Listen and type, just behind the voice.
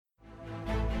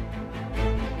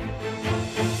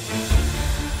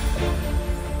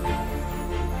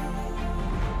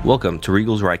Welcome to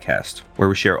Regal's Rycast, where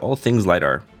we share all things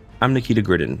LiDAR. I'm Nikita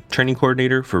Gridden, training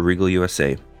coordinator for Regal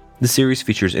USA. This series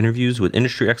features interviews with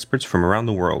industry experts from around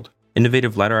the world,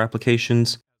 innovative LiDAR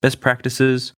applications, best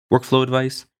practices, workflow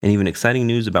advice, and even exciting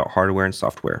news about hardware and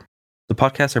software. The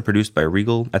podcasts are produced by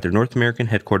Regal at their North American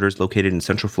headquarters located in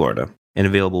Central Florida and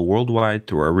available worldwide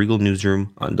through our Regal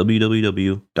newsroom on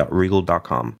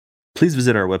www.regal.com. Please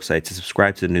visit our website to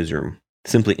subscribe to the newsroom.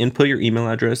 Simply input your email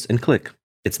address and click.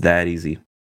 It's that easy.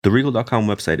 The Regal.com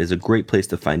website is a great place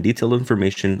to find detailed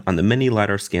information on the many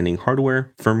LiDAR scanning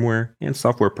hardware, firmware, and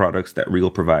software products that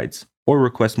Regal provides, or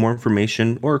request more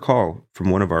information or a call from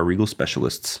one of our Regal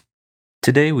specialists.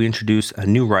 Today, we introduce a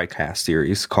new Rycast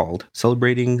series called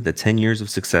Celebrating the 10 Years of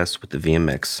Success with the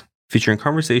VMX, featuring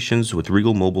conversations with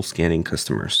Regal mobile scanning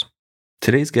customers.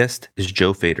 Today's guest is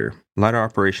Joe Fader, LiDAR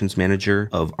Operations Manager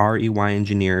of REY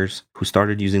Engineers, who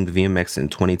started using the VMX in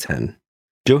 2010.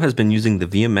 Joe has been using the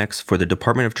VMX for the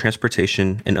Department of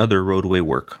Transportation and other roadway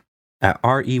work. At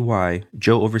REY,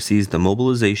 Joe oversees the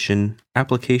mobilization,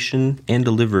 application, and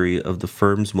delivery of the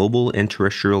firm's mobile and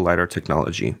terrestrial LiDAR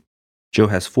technology. Joe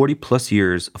has 40-plus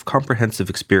years of comprehensive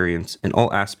experience in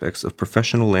all aspects of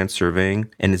professional land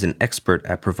surveying and is an expert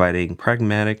at providing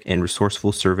pragmatic and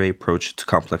resourceful survey approach to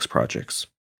complex projects.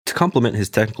 To complement his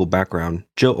technical background,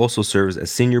 Joe also serves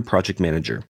as Senior Project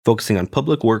Manager, focusing on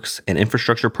public works and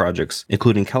infrastructure projects,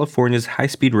 including California's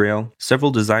high-speed rail,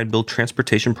 several design-build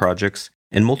transportation projects,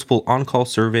 and multiple on-call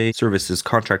survey services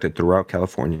contracted throughout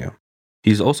California.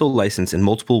 He is also licensed in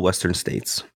multiple Western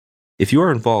states. If you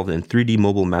are involved in 3D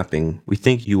mobile mapping, we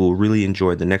think you will really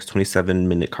enjoy the next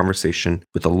 27-minute conversation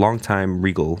with a longtime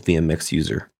Regal VMX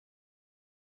user.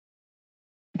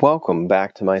 Welcome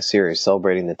back to my series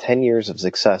celebrating the 10 years of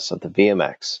success of the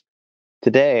VMX.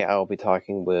 Today, I will be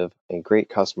talking with a great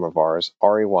customer of ours,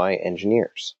 REY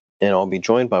Engineers, and I'll be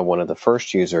joined by one of the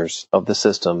first users of the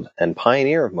system and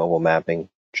pioneer of mobile mapping,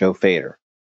 Joe Fader.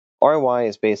 REY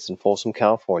is based in Folsom,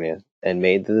 California, and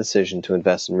made the decision to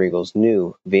invest in Regal's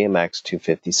new VMX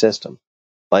 250 system.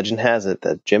 Legend has it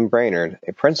that Jim Brainerd,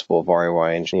 a principal of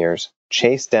REY Engineers,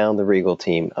 chased down the Regal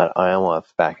team at IMF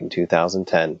back in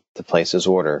 2010 to place his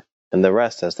order, and the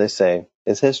rest, as they say,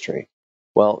 is history.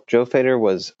 Well, Joe Fader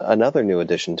was another new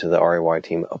addition to the REY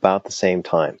team about the same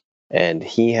time, and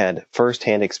he had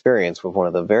first-hand experience with one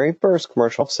of the very first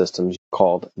commercial systems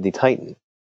called the Titan.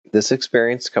 This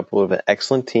experience, coupled with an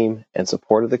excellent team and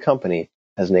support of the company,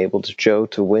 has enabled Joe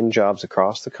to win jobs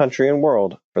across the country and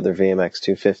world for their VMX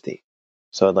 250.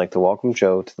 So I'd like to welcome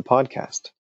Joe to the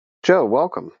podcast. Joe,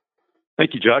 welcome.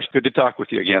 Thank you, Josh. Good to talk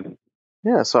with you again.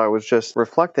 Yeah, so I was just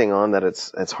reflecting on that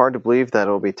it's hard to believe that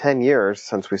it'll be 10 years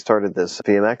since we started this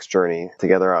VMX journey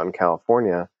together out in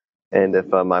California. And if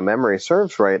my memory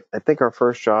serves right, I think our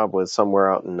first job was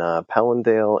somewhere out in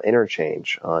Pellendale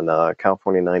Interchange on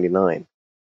California 99.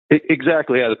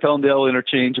 Exactly. Yeah, the Pellendale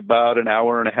Interchange, about an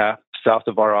hour and a half south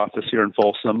of our office here in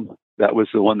Folsom. That was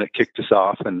the one that kicked us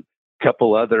off. And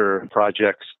couple other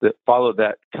projects that followed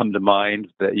that come to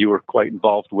mind that you were quite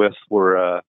involved with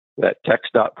were that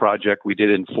TxDOT project we did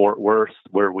in Fort Worth,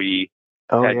 where we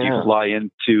had you fly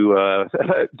into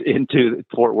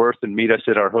Fort Worth and meet us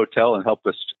at our hotel and help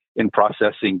us in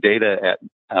processing data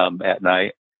at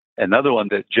night. Another one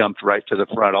that jumped right to the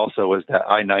front also was that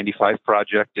I-95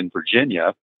 project in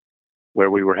Virginia, where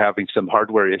we were having some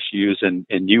hardware issues, and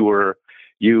you were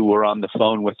on the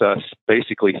phone with us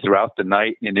basically throughout the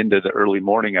night and into the early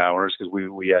morning hours, because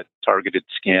we had targeted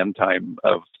scan time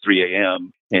of 3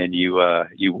 a.m. and you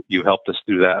helped us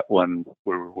through that one,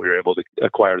 where we were able to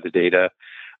acquire the data,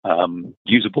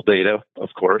 usable data, of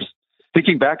course.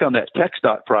 Thinking back on that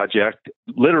TxDOT project,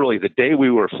 literally the day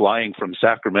we were flying from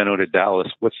Sacramento to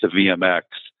Dallas with the VMX,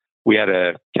 we had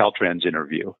a Caltrans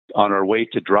interview. On our way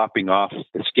to dropping off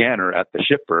the scanner at the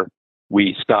shipper,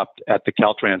 we stopped at the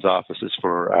Caltrans offices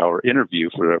for our interview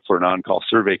for an on-call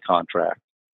survey contract.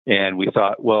 And we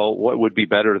thought, well, what would be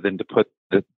better than to put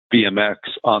the VMX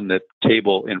on the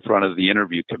table in front of the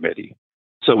interview committee?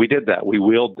 So we did that. We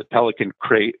wheeled the Pelican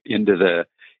crate into the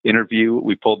interview.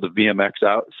 We pulled the VMX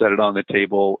out, set it on the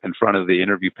table in front of the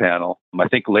interview panel. I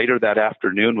think later that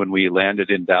afternoon when we landed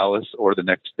in Dallas, or the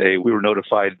next day, we were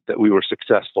notified that we were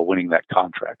successful winning that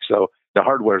contract. So the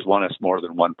hardware's won us more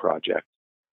than one project.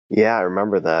 Yeah, I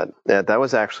remember that. That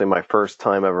was actually my first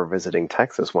time ever visiting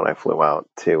Texas when I flew out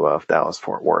to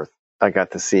Dallas-Fort Worth. I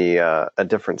got to see a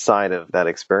different side of that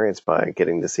experience by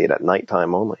getting to see it at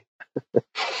nighttime only.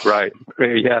 Right.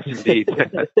 Yes, indeed.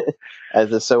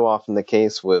 As is so often the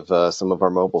case with some of our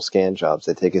mobile scan jobs,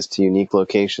 they take us to unique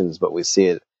locations, but we see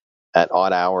it at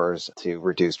odd hours to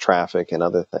reduce traffic and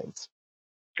other things.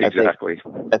 Exactly.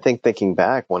 I think thinking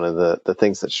back, one of the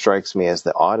things that strikes me as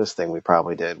the oddest thing we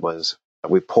probably did was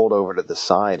we pulled over to the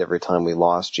side every time we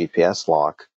lost GPS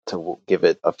lock to give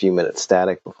it a few minutes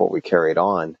static before we carried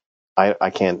on.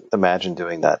 I can't imagine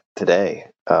doing that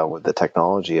today with the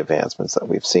technology advancements that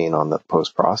we've seen on the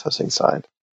post-processing side.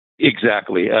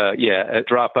 Exactly. Yeah, a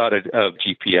dropout of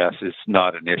GPS is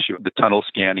not an issue. The tunnel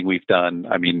scanning we've done,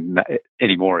 I mean,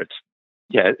 anymore,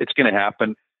 it's going to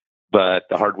happen, but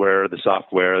the hardware, the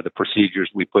software, the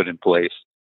procedures we put in place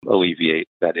alleviate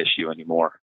that issue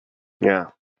anymore. Yeah,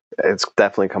 it's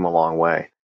definitely come a long way.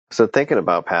 So thinking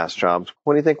about past jobs,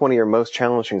 what do you think one of your most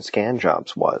challenging scan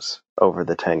jobs was over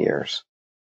the 10 years?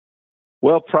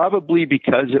 Well, probably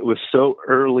because it was so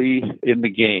early in the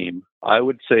game. I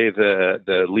would say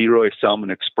the Leroy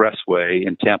Selman Expressway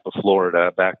in Tampa,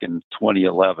 Florida, back in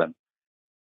 2011.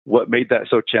 What made that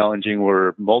so challenging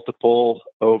were multiple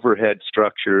overhead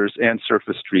structures and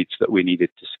surface streets that we needed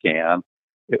to scan.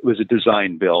 It was a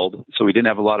design build, so we didn't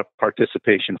have a lot of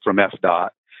participation from FDOT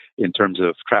in terms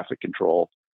of traffic control.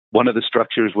 One of the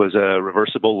structures was a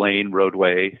reversible lane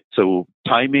roadway, so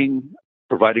timing,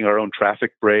 providing our own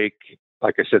traffic brake,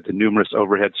 like I said, the numerous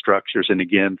overhead structures, and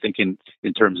again, thinking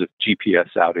in terms of GPS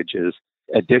outages.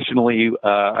 Additionally,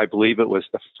 I believe it was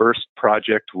the first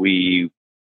project we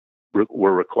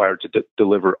were required to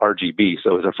deliver RGB.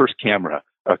 So it was our first camera,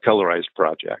 a colorized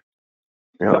project.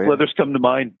 A couple others come to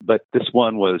mind, but this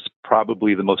one was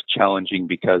probably the most challenging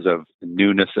because of the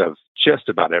newness of just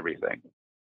about everything.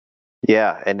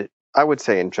 Yeah, and I would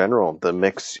say in general, the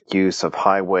mixed use of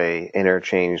highway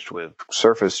interchanged with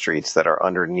surface streets that are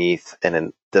underneath and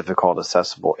in difficult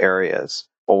accessible areas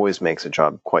always makes a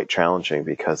job quite challenging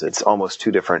because it's almost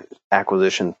two different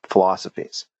acquisition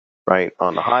philosophies, right?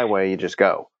 On the highway, you just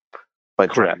go.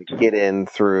 But trying to get in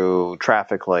through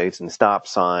traffic lights and stop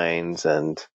signs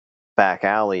and back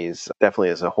alleys definitely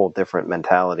is a whole different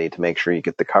mentality to make sure you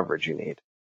get the coverage you need.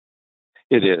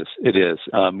 It is.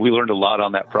 We learned a lot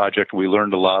on that project. We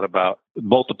learned a lot about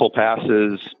multiple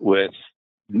passes with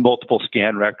multiple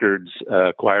scan records,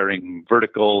 acquiring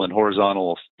vertical and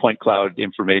horizontal point cloud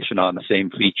information on the same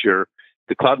feature,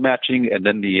 the cloud matching, and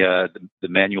then the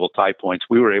manual tie points.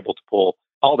 We were able to pull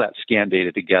all that scan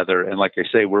data together. And like I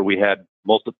say, where we had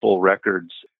multiple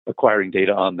records acquiring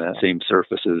data on the same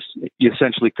surfaces, you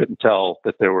essentially couldn't tell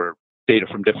that there were data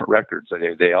from different records.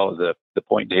 They all the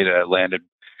point data landed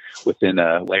within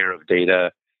a layer of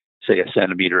data, say a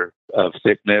centimeter of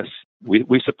thickness.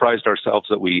 We surprised ourselves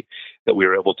that we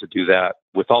were able to do that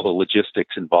with all the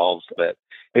logistics involved. But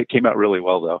it came out really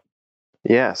well, though.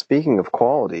 Yeah. Speaking of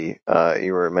quality,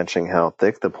 you were mentioning how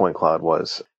thick the point cloud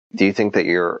was. Do you think that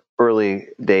your early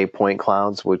day point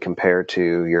clouds would compare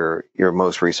to your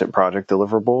most recent project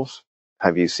deliverables?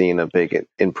 Have you seen a big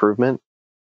improvement?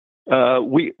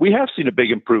 We have seen a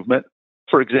big improvement.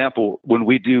 For example, when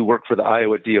we do work for the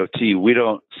Iowa DOT, we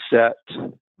don't set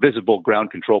visible ground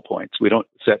control points. We don't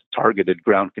set targeted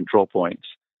ground control points.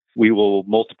 We will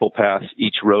multiple pass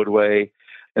each roadway,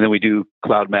 and then we do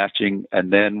cloud matching.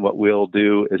 And then what we'll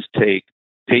do is take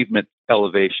pavement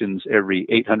elevations every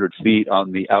 800 feet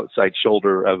on the outside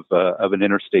shoulder of an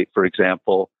interstate, for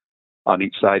example, on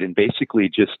each side, and basically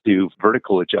just do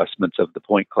vertical adjustments of the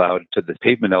point cloud to the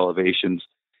pavement elevations.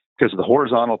 Because of the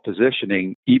horizontal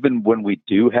positioning, even when we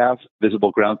do have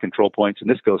visible ground control points, and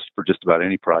this goes for just about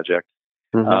any project,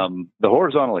 the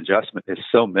horizontal adjustment is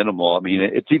so minimal. I mean,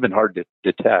 it's even hard to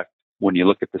detect when you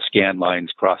look at the scan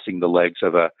lines crossing the legs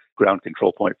of a ground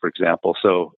control point, for example.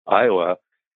 So Iowa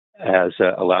has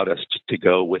allowed us to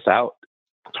go without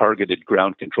targeted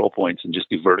ground control points and just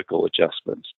do vertical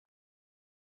adjustments.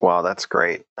 Wow, that's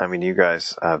great. I mean, you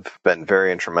guys have been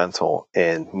very instrumental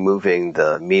in moving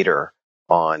the meter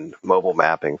on mobile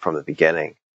mapping from the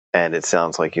beginning. And it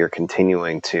sounds like you're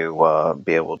continuing to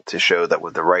be able to show that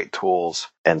with the right tools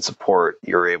and support,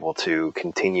 you're able to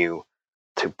continue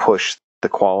to push the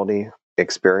quality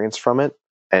experience from it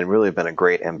and really been a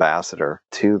great ambassador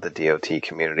to the DOT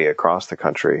community across the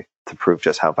country to prove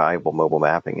just how valuable mobile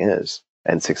mapping is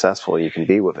and successful you can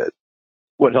be with it.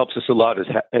 What helps us a lot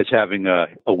is having a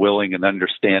willing and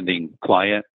understanding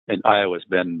client. And Iowa's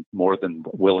been more than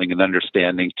willing and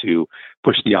understanding to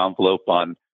push the envelope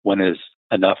on when is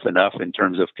enough in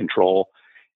terms of control.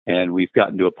 And we've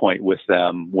gotten to a point with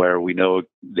them where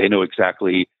they know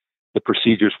exactly the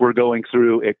procedures we're going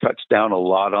through. It cuts down a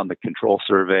lot on the control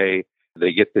survey.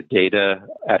 They get the data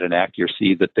at an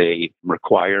accuracy that they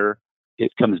require.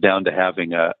 It comes down to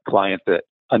having a client that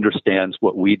understands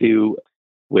what we do,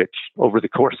 which over the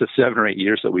course of 7 or 8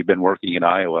 years that we've been working in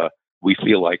Iowa, we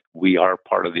feel like we are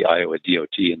part of the Iowa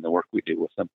DOT and the work we do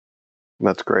with them.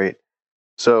 That's great.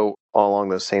 So, along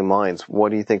those same lines,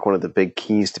 what do you think one of the big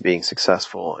keys to being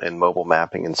successful in mobile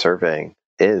mapping and surveying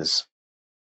is?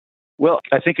 Well,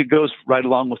 I think it goes right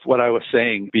along with what I was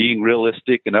saying, being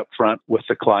realistic and upfront with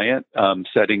the client,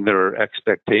 setting their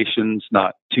expectations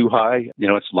not too high.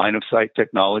 It's line of sight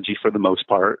technology for the most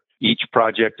part. Each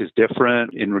project is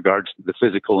different in regards to the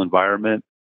physical environment.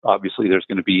 Obviously, there's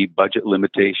going to be budget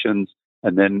limitations,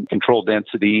 and then control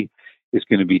density is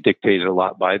going to be dictated a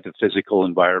lot by the physical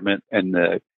environment and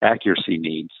the accuracy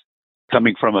needs.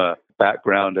 Coming from a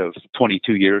background of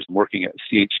 22 years working at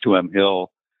CH2M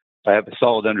Hill, I have a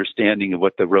solid understanding of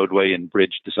what the roadway and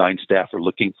bridge design staff are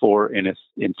looking for in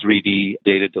 3D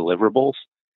data deliverables,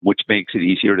 which makes it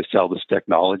easier to sell this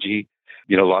technology.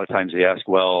 A lot of times they ask,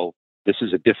 well, this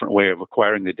is a different way of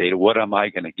acquiring the data. What am I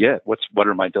going to get? What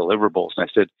are my deliverables? And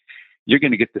I said, you're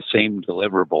going to get the same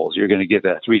deliverables. You're going to get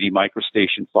a 3D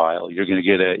microstation file. You're going to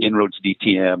get an inroads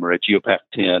DTM or a GeoPath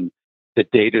 10. The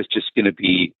data is just going to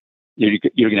be, you're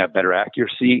going to have better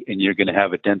accuracy, and you're going to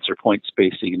have a denser point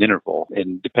spacing and interval.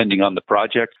 And depending on the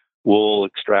project, we'll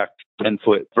extract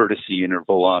 10-foot vertice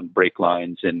interval on brake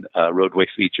lines and roadway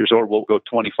features, or we'll go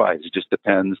 25. It just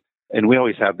depends. And we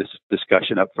always have this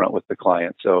discussion up front with the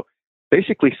client. So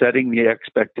basically setting the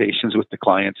expectations with the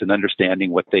clients and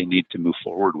understanding what they need to move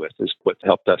forward with is what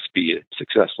helped us be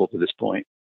successful to this point.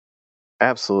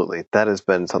 Absolutely. That has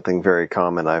been something very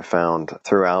common I've found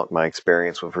throughout my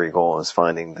experience with Regal, is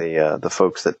finding the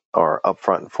folks that are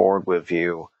upfront and forward with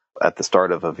you at the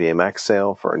start of a VMX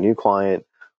sale for a new client,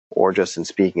 or just in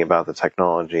speaking about the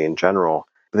technology in general.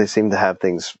 They seem to have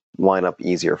things line up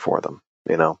easier for them,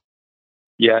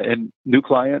 Yeah, and new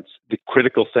clients, the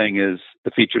critical thing is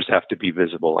the features have to be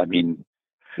visible. I mean,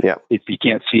 yeah. If you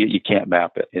can't see it, you can't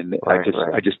map it. And Right.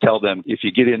 I just tell them, if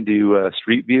you get into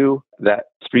Street View, that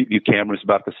Street View camera is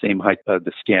about the same height of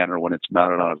the scanner when it's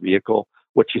mounted on a vehicle.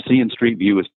 What you see in Street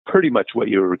View is pretty much what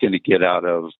you're going to get out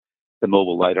of the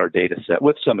mobile LiDAR data set,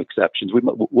 with some exceptions.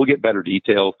 We'll get better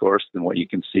detail, of course, than what you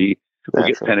can see. We'll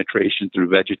get penetration through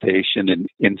vegetation, and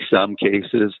in some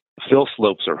cases, fill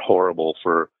slopes are horrible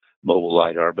for mobile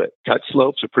LiDAR, but cut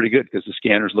slopes are pretty good because the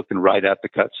scanner's looking right at the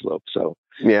cut slope. So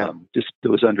just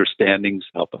those understandings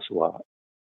help us a lot.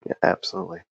 Yeah,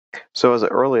 absolutely. So as an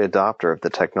early adopter of the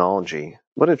technology,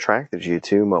 what attracted you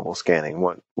to mobile scanning?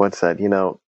 What said,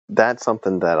 that's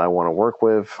something that I want to work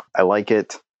with. I like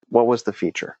it. What was the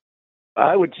feature?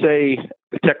 I would say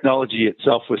the technology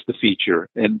itself was the feature.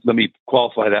 And let me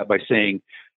qualify that by saying,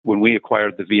 when we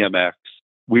acquired the VMX,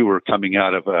 we were coming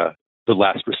out of the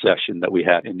last recession that we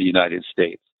had in the United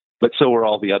States. But so were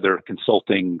all the other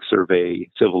consulting, survey,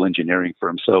 civil engineering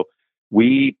firms. So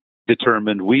we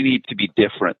determined we need to be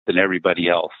different than everybody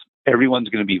else. Everyone's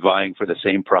going to be vying for the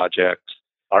same projects,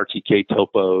 RTK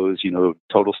topos,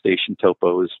 total station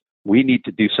topos. We need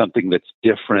to do something that's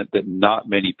different that not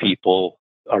many people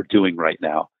are doing right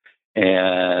now.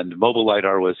 And mobile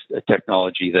LiDAR was a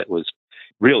technology that was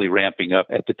really ramping up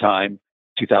at the time,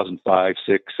 2005,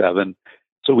 6, 7.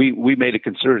 So we made a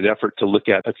concerted effort to look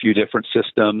at a few different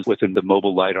systems within the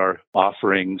mobile LiDAR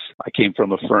offerings. I came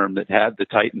from a firm that had the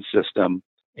Titan system.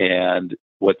 And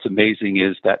what's amazing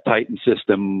is that Titan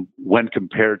system, when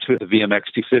compared to the VMX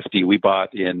 250 we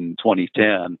bought in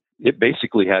 2010, it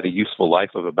basically had a useful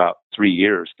life of about 3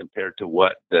 years compared to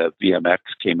what the VMX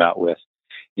came out with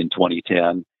in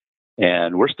 2010.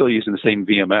 And we're still using the same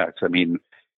VMX. I mean,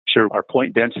 sure, our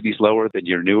point density is lower than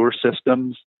your newer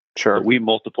systems. Sure. But we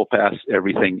multiple pass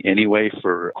everything anyway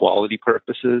for quality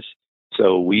purposes.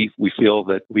 So we feel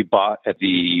that we bought at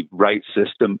the right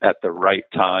system at the right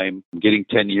time. Getting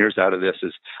 10 years out of this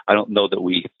is, I don't know that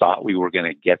we thought we were going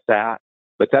to get that,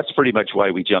 but that's pretty much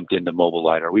why we jumped into mobile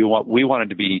LiDAR. We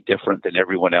wanted to be different than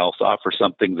everyone else, offer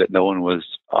something that no one was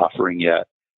offering yet.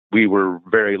 We were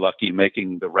very lucky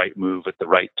making the right move at the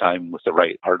right time with the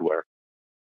right hardware.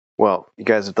 Well, you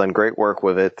guys have done great work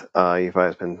with it. You guys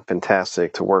have been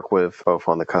fantastic to work with, both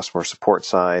on the customer support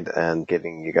side and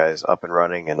getting you guys up and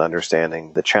running and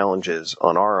understanding the challenges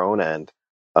on our own end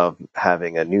of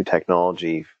having a new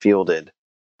technology fielded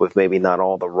with maybe not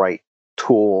all the right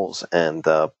tools and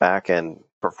back-end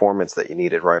performance that you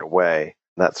needed right away.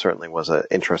 That certainly was an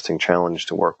interesting challenge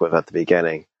to work with at the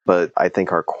beginning. But I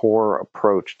think our core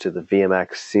approach to the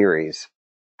VMX series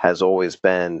has always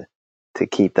been to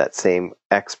keep that same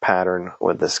X pattern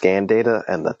with the scan data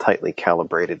and the tightly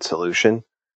calibrated solution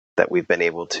that we've been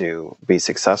able to be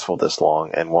successful this long,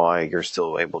 and why you're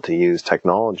still able to use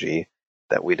technology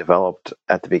that we developed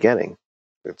at the beginning.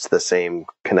 It's the same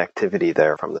connectivity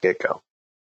there from the get-go.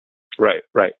 Right.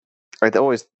 I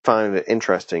always find it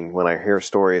interesting when I hear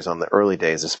stories on the early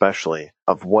days, especially,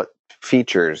 of what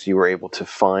features you were able to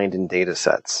find in data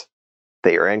sets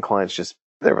that your end clients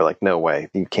they were like, no way,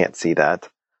 you can't see that.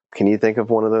 Can you think of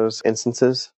one of those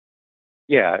instances?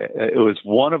 Yeah, it was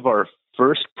one of our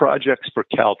first projects for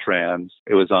Caltrans.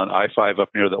 It was on I-5 up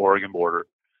near the Oregon border.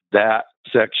 That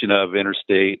section of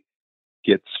interstate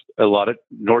gets a lot of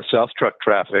north-south truck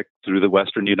traffic through the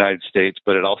western United States,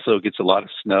 but it also gets a lot of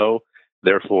snow,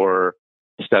 therefore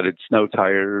studded snow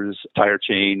tires, tire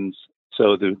chains.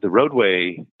 So the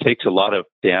roadway takes a lot of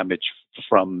damage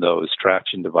from those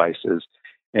traction devices,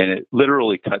 and it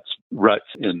literally cuts ruts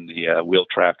in the wheel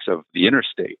tracks of the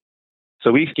interstate.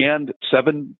 So we scanned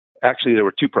actually there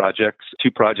were two projects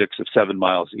of 7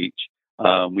 miles each.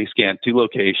 We scanned 2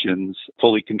 locations,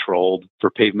 fully controlled for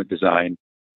pavement design.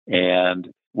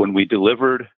 And when we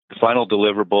delivered, the final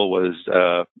deliverable was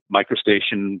a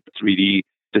microstation 3D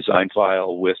design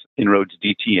file with inroads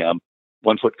DTM,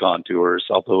 1-foot contours,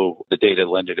 although the data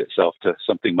lended itself to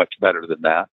something much better than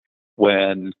that.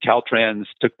 When Caltrans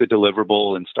took the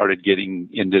deliverable and started getting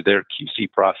into their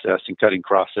QC process and cutting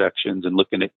cross sections and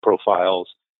looking at profiles,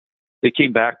 they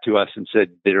came back to us and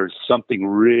said, there's something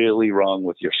really wrong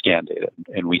with your scan data.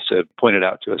 And we said, point it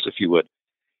out to us if you would.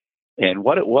 And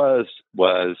what it was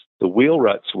the wheel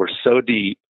ruts were so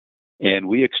deep, and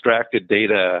we extracted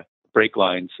data brake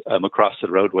lines across the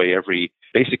roadway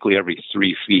basically every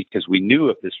 3 feet, because we knew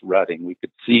of this rutting. We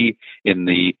could see in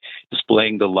the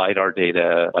displaying the LiDAR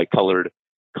data by colored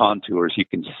contours, you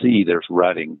can see there's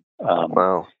rutting.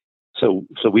 Wow. So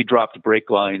we dropped brake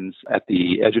lines at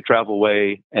the edge of travel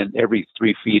way and every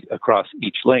 3 feet across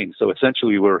each lane. So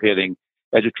essentially we were hitting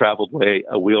edge of traveled way,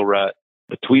 a wheel rut,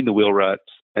 between the wheel ruts,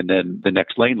 and then the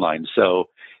next lane line. So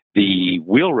the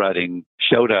wheel rutting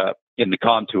showed up in the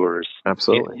contours.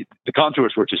 Absolutely. The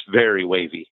contours were just very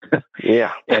wavy.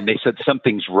 Yeah. And they said,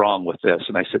 something's wrong with this.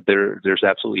 And I said, there's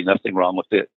absolutely nothing wrong with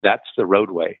it. That's the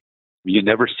roadway. You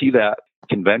never see that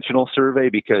conventional survey,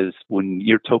 because when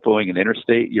you're topoing an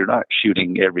interstate, you're not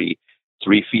shooting every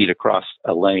 3 feet across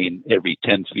a lane, every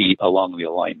 10 feet along the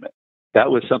alignment.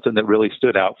 That was something that really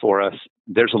stood out for us.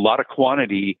 There's a lot of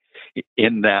quantity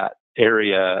in that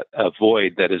area of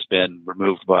void that has been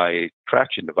removed by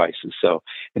traction devices. So,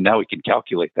 and now we can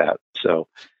calculate that. So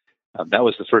that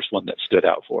was the first one that stood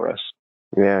out for us.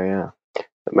 Yeah. I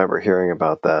remember hearing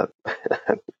about that.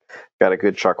 Got a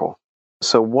good chuckle.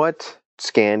 So what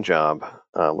scan job,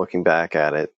 looking back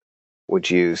at it, would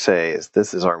you say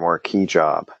this is our marquee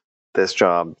job? This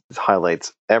job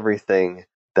highlights everything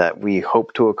that we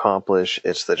hope to accomplish.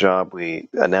 It's the job we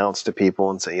announce to people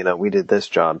and say, we did this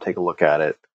job, take a look at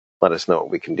it. Let us know what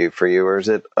we can do for you. Or is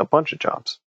it a bunch of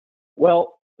jobs?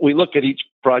 Well, we look at each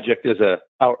project as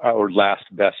our last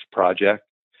best project,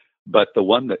 but the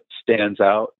one that stands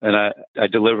out, and I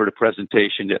delivered a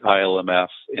presentation at ILMF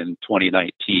in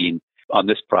 2019 on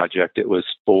this project. It was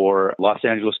for Los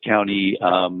Angeles County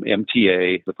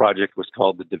MTA. The project was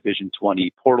called the Division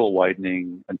 20 Portal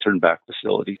Widening and Turnback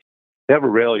Facility. They have a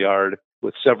rail yard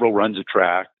with several runs of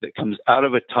track that comes out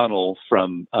of a tunnel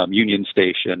from Union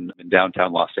Station in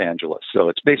downtown Los Angeles. So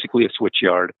it's basically a switch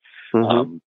yard.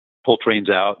 Mm-hmm. Pull trains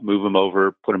out, move them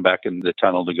over, put them back in the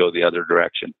tunnel to go the other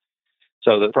direction.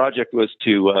 So the project was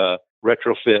to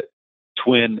retrofit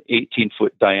twin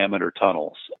 18-foot diameter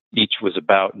tunnels. Each was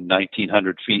about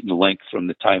 1,900 feet in length from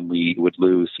the time we would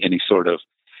lose any sort of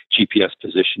GPS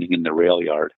positioning in the rail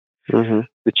yard. Mm-hmm.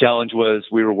 The challenge was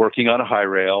we were working on a high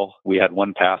rail. We had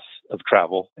one path of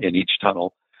travel in each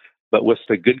tunnel, but with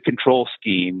the good control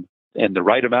scheme and the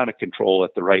right amount of control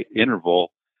at the right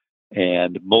interval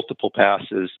and multiple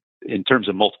passes. In terms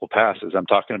of multiple passes, I'm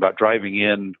talking about driving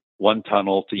in one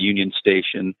tunnel to Union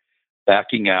Station,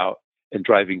 backing out, and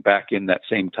driving back in that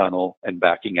same tunnel and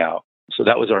backing out. So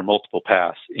that was our multiple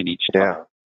pass in each tunnel. Yeah.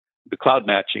 The cloud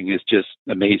matching is just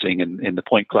amazing, and the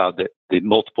point cloud, that the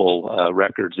multiple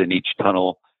records in each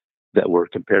tunnel that were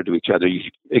compared to each other.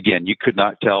 You could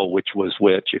not tell which was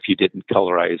which if you didn't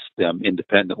colorize them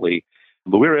independently.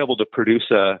 But we were able to produce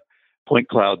a point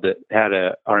cloud that had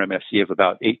a RMSE of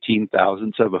about 18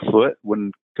 thousandths of a foot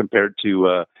when compared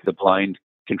to the blind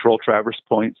control traverse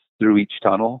points through each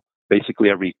tunnel. Basically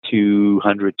every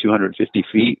 200, 250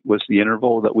 feet was the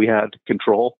interval that we had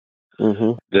control.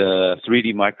 Mm-hmm. The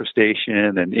 3D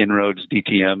microstation and inroads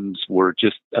DTMs were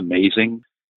just amazing.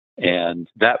 And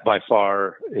that by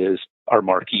far is our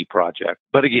marquee project.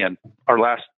 But again, our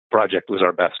last project was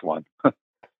our best one.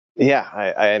 Yeah,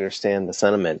 I understand the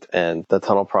sentiment. And the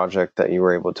tunnel project that you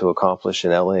were able to accomplish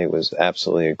in LA was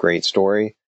absolutely a great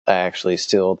story. I actually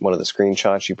still one of the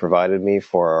screenshots you provided me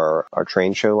for our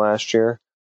train show last year.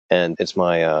 And it's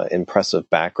my impressive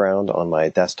background on my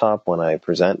desktop when I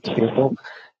present to people.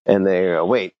 And they go,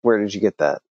 wait, where did you get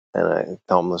that? And I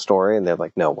tell them the story, and they're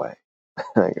like, no way.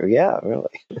 I go, yeah,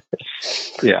 really.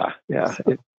 Yeah.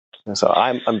 So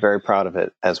I'm very proud of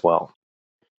it as well.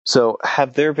 So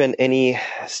have there been any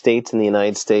states in the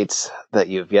United States that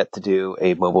you've yet to do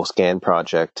a mobile scan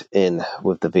project in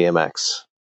with the VMX?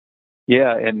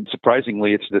 Yeah, and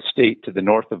surprisingly, it's the state to the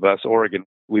north of us, Oregon.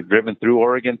 We've driven through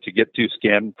Oregon to get to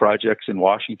scan projects in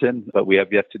Washington, but we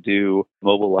have yet to do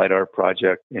mobile LiDAR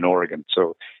project in Oregon.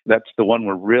 So that's the one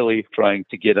we're really trying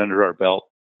to get under our belt.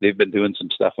 They've been doing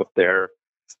some stuff up there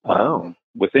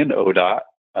within ODOT,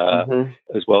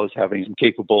 as well as having some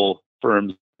capable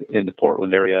firms in the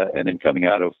Portland area and then coming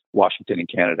out of Washington and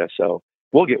Canada. So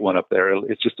we'll get one up there.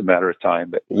 It's just a matter of time.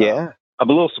 But yeah, I'm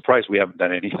a little surprised we haven't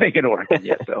done anything in Oregon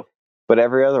yet, though. But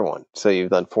every other one. So you've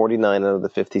done 49 out of the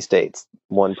 50 states,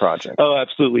 one project. Oh,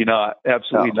 absolutely not.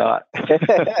 Absolutely not.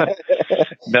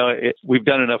 No, we've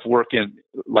done enough work in,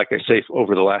 like I say,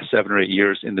 over the last 7 or 8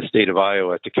 years in the state of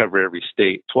Iowa to cover every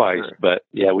state twice. Sure. But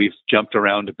yeah, we've jumped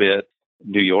around a bit.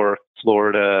 New York,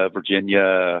 Florida,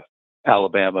 Virginia,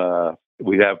 Alabama.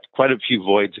 We have quite a few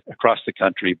voids across the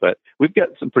country, but we've got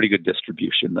some pretty good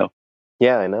distribution, though.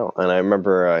 Yeah, I know. And I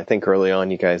remember, I think early on,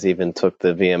 you guys even took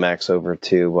the VMX over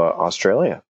to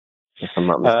Australia, if I'm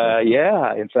not mistaken.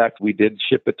 Yeah, in fact, we did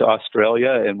ship it to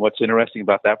Australia. And what's interesting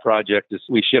about that project is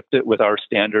we shipped it with our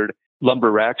standard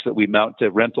lumber racks that we mount to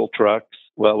rental trucks.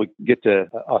 Well, we get to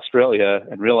Australia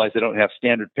and realize they don't have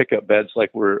standard pickup beds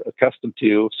like we're accustomed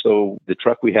to. So the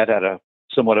truck we had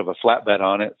somewhat of a flatbed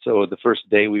on it. So the first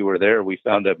day we were there, we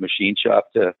found a machine shop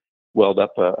to weld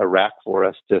up a rack for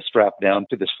us to strap down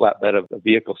to this flatbed of a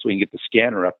vehicle so we can get the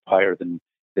scanner up higher than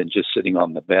just sitting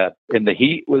on the bed. And the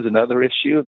heat was another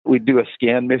issue. We'd do a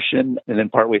scan mission, and then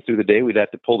partway through the day, we'd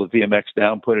have to pull the VMX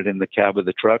down, put it in the cab of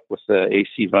the truck with the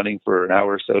AC running for an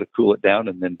hour or so to cool it down,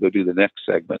 and then go do the next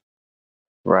segment.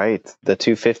 Right. The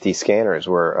 250 scanners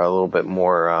were a little bit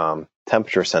more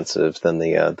temperature sensitive than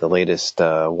the latest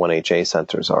 1HA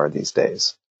sensors are these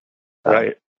days.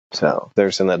 Right. So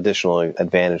there's an additional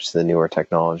advantage to the newer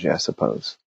technology, I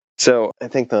suppose. So I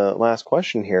think the last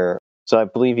question here. So I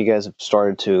believe you guys have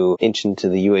started to inch into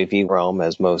the UAV realm,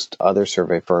 as most other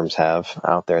survey firms have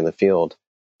out there in the field.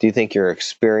 Do you think your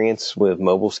experience with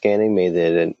mobile scanning made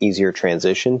it an easier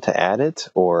transition to add it,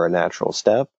 or a natural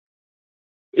step?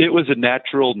 It was a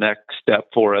natural next step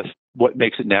for us. What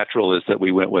makes it natural is that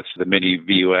we went with the Mini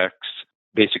VUX,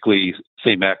 basically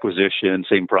same acquisition,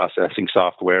 same processing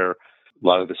software, a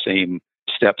lot of the same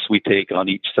steps we take on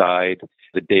each side.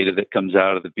 The data that comes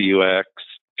out of the VUX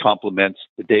complements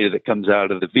the data that comes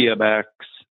out of the VMX.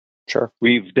 Sure.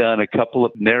 We've done a couple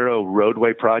of narrow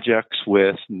roadway projects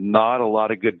with not a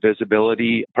lot of good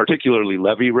visibility, particularly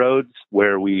levee roads,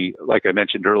 where we, like I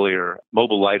mentioned earlier,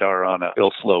 mobile LiDAR on a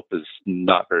hill slope is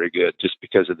not very good just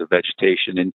because of the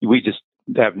vegetation. And we just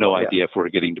have no idea if we're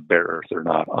getting to bare earth or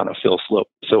not on a fill slope.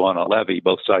 So on a levee,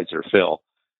 both sides are fill.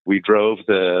 We drove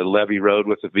the levee road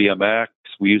with the VMX.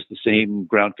 We used the same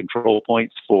ground control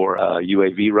points for a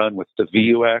UAV run with the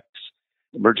VUX.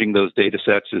 Merging those data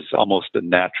sets is almost a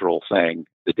natural thing.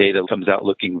 The data comes out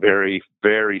looking very,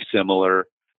 very similar.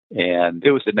 And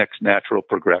it was the next natural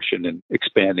progression in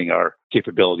expanding our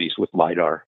capabilities with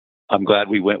LiDAR. I'm glad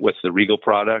we went with the Regal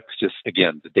products. Just,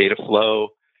 again, the data flow.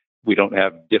 We don't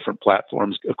have different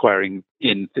platforms acquiring,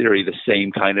 in theory, the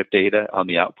same kind of data on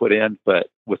the output end, but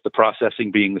with the processing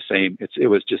being the same, it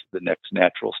was just the next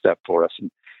natural step for us.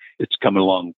 And it's coming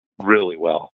along really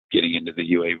well, getting into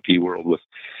the UAV world with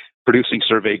producing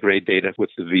survey grade data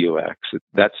with the VUX.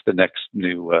 That's the next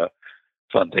new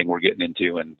fun thing we're getting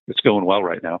into, and it's going well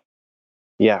right now.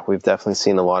 Yeah, we've definitely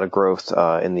seen a lot of growth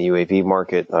in the UAV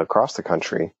market across the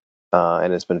country,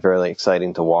 and it's been very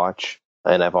exciting to watch.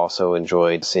 And I've also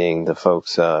enjoyed seeing the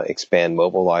folks expand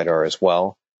mobile LiDAR as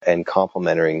well, and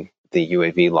complementing the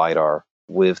UAV LiDAR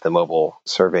with the mobile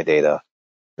survey data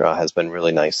has been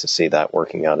really nice to see that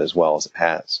working out as well as it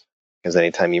has. Because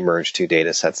anytime you merge two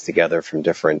data sets together from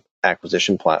different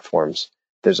acquisition platforms,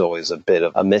 there's always a bit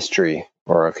of a mystery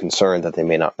or a concern that they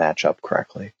may not match up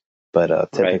correctly.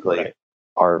 But typically,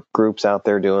 our groups out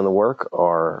there doing the work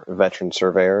are veteran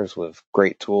surveyors with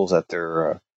great tools at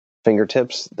their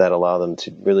fingertips that allow them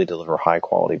to really deliver high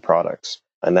quality products.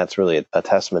 And that's really a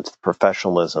testament to the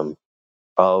professionalism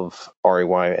of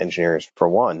REY engineers, for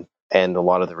one, and a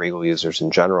lot of the Regal users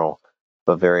in general,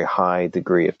 a very high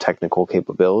degree of technical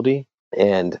capability.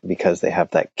 And because they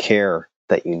have that care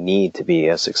that you need to be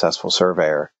a successful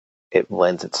surveyor, it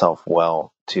lends itself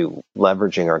well to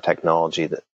leveraging our technology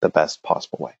the best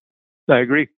possible way. I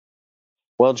agree.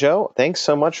 Well, Joe, thanks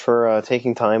so much for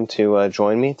taking time to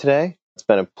join me today. It's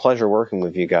been a pleasure working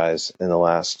with you guys in the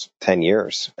last 10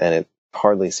 years, and it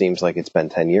hardly seems like it's been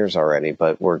 10 years already,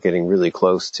 but we're getting really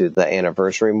close to the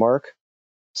anniversary mark.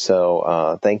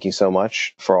 So thank you so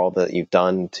much for all that you've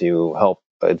done to help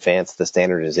advance the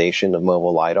standardization of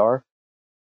mobile LiDAR.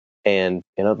 And,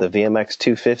 the VMX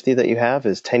 250 that you have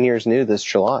is 10 years new this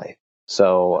July.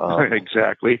 So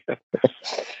exactly.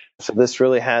 So this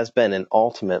really has been an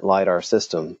ultimate LiDAR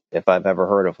system, if I've ever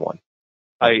heard of one.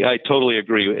 I totally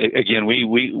agree. Again,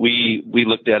 we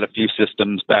looked at a few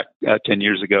systems back 10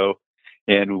 years ago,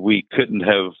 and we couldn't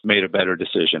have made a better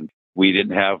decision. We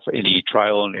didn't have any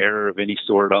trial and error of any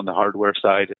sort on the hardware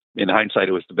side. In hindsight,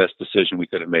 it was the best decision we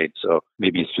could have made. So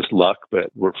maybe it's just luck,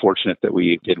 but we're fortunate that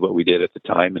we did what we did at the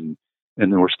time, and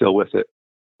then we're still with it.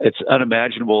 It's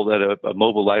unimaginable that a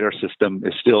mobile LiDAR system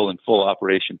is still in full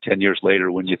operation 10 years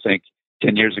later when you think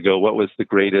 10 years ago, what was the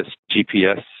greatest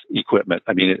GPS equipment?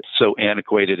 I mean, it's so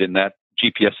antiquated in that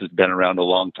GPS has been around a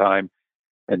long time.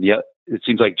 And yet it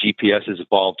seems like GPS has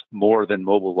evolved more than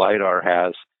mobile LiDAR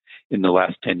has in the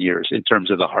last 10 years in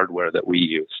terms of the hardware that we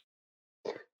use,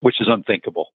 which is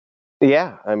unthinkable.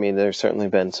 Yeah, I mean, there's certainly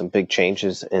been some big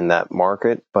changes in that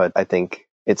market, but I think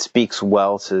it speaks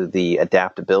well to the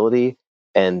adaptability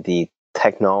and the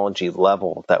technology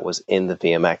level that was in the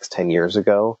VMX 10 years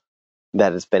ago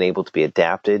that has been able to be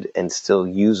adapted and still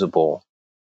usable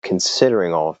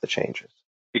considering all of the changes.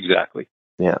 Exactly.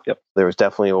 Yeah. Yep. There was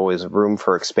definitely always room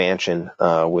for expansion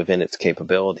within its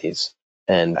capabilities.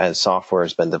 And as software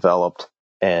has been developed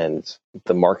and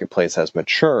the marketplace has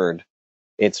matured,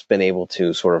 it's been able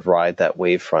to sort of ride that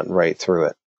wavefront right through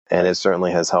it. And it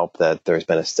certainly has helped that there's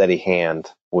been a steady hand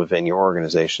within your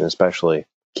organization, especially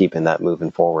keeping that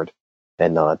moving forward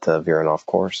and not veering off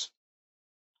course.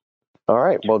 All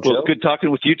right. Well, Joe, it's good talking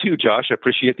with you too, Josh. I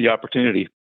appreciate the opportunity.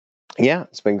 Yeah,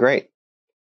 it's been great.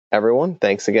 Everyone,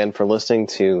 thanks again for listening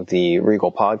to the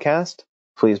Regal podcast.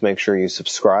 Please make sure you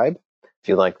subscribe if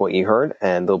you like what you heard,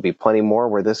 and there'll be plenty more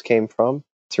where this came from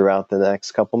throughout the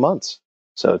next couple months.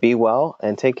 So be well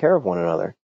and take care of one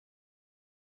another.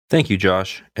 Thank you,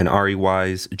 Josh, and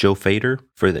REY's Joe Fader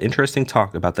for the interesting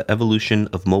talk about the evolution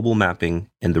of mobile mapping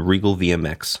and the Regal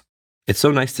VMX. It's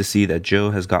so nice to see that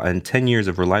Joe has gotten 10 years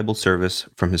of reliable service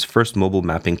from his first mobile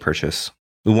mapping purchase.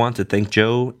 We want to thank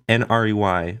Joe and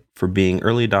REY for being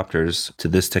early adopters to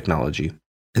this technology.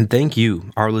 And thank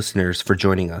you, our listeners, for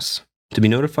joining us. To be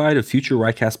notified of future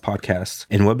RYCast podcasts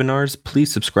and webinars,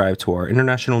 please subscribe to our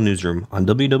international newsroom on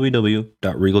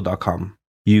www.regal.com.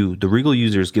 You, the Regal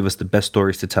users, give us the best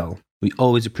stories to tell. We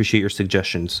always appreciate your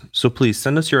suggestions, so please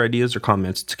send us your ideas or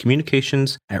comments to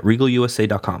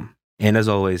communications@regalusa.com. And as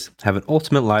always, have an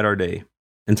ultimate LiDAR day.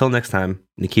 Until next time,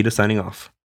 Nikita signing off.